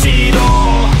face it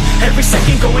all. Every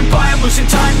second going by, I'm losing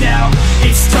time now.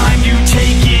 It's time to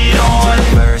take it on.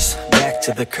 Back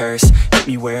to the curse, hit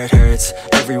me where it hurts.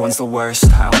 Everyone's the worst,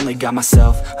 I only got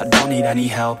myself. I don't need any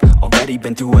help, already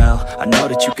been through hell. I know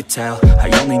that you could tell, I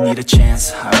only need a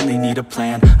chance, I only need a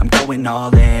plan. I'm going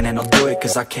all in, and I'll do it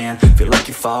cause I can. Feel like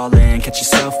you're falling, catch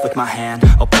yourself with my hand.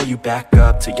 I'll pull you back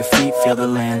up till your feet feel the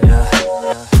land, yeah.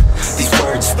 These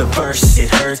words, the verse, it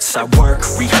hurts. I work,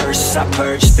 rehearse, I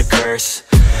purge the curse.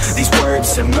 These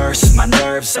words immerse my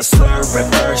nerves. I slur,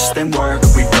 reverse, then work,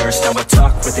 reverse. Now I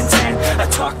talk with intent, I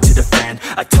talk to defend.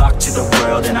 I talk to the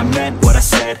world and I meant what I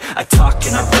said. I talk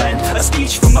and I blend, a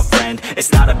speech from a friend.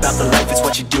 It's not about the life, it's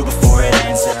what you do before it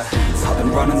ends, yeah. I've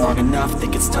been running long enough,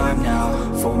 think it's time now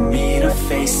for me to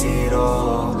face it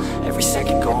all. Every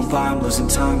second going by, I'm losing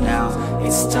time now.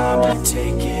 It's time to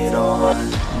take it on.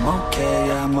 I'm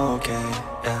okay, I'm okay,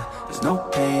 yeah. There's no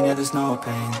pain, yeah, there's no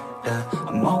pain, yeah.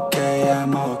 I'm okay,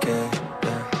 I'm okay,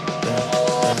 yeah, yeah,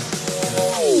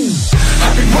 yeah.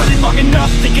 I've been running long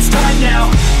enough, think it's time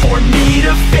now for me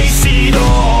to face it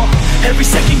all. Every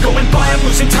second going by, I'm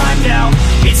losing time now.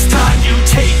 It's time to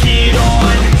take it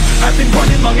on. I've been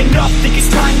running long enough, think it's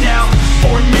time now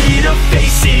for me to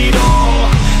face it all.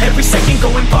 Every second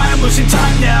going by, I'm losing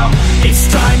time now. It's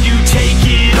time to take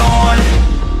it on.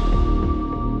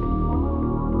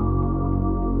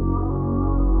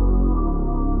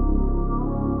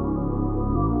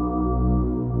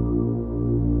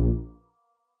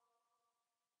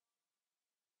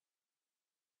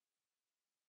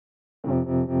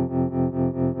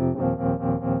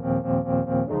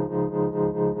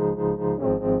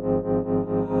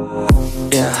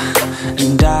 Yeah,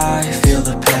 and I feel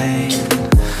the pain.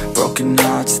 Broken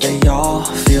hearts, they all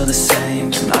feel the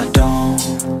same. And I don't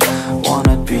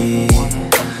wanna be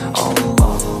all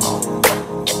alone.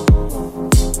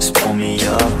 Just pull me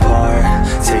apart,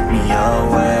 take me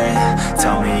away.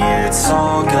 Tell me it's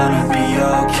all gonna be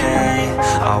okay.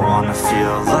 I wanna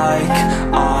feel like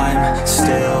I'm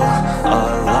still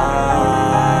alive,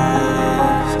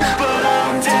 but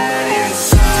I'm dead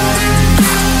inside.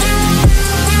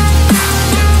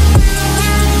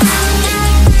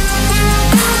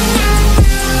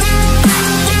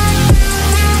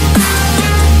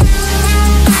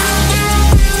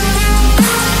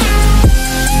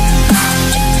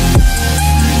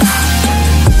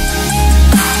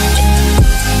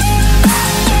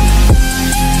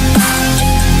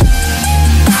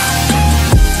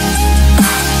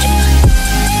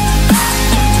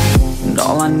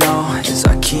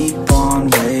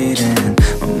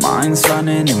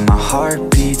 Running and my heart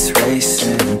beats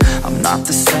racing. I'm not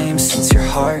the same since your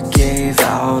heart gave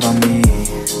out on me,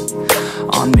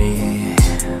 on me.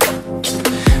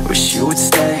 Wish you would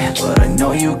stay, but I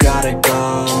know you gotta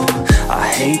go. I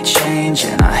hate change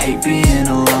and I hate being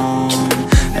alone.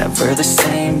 Never the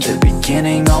same, the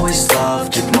beginning always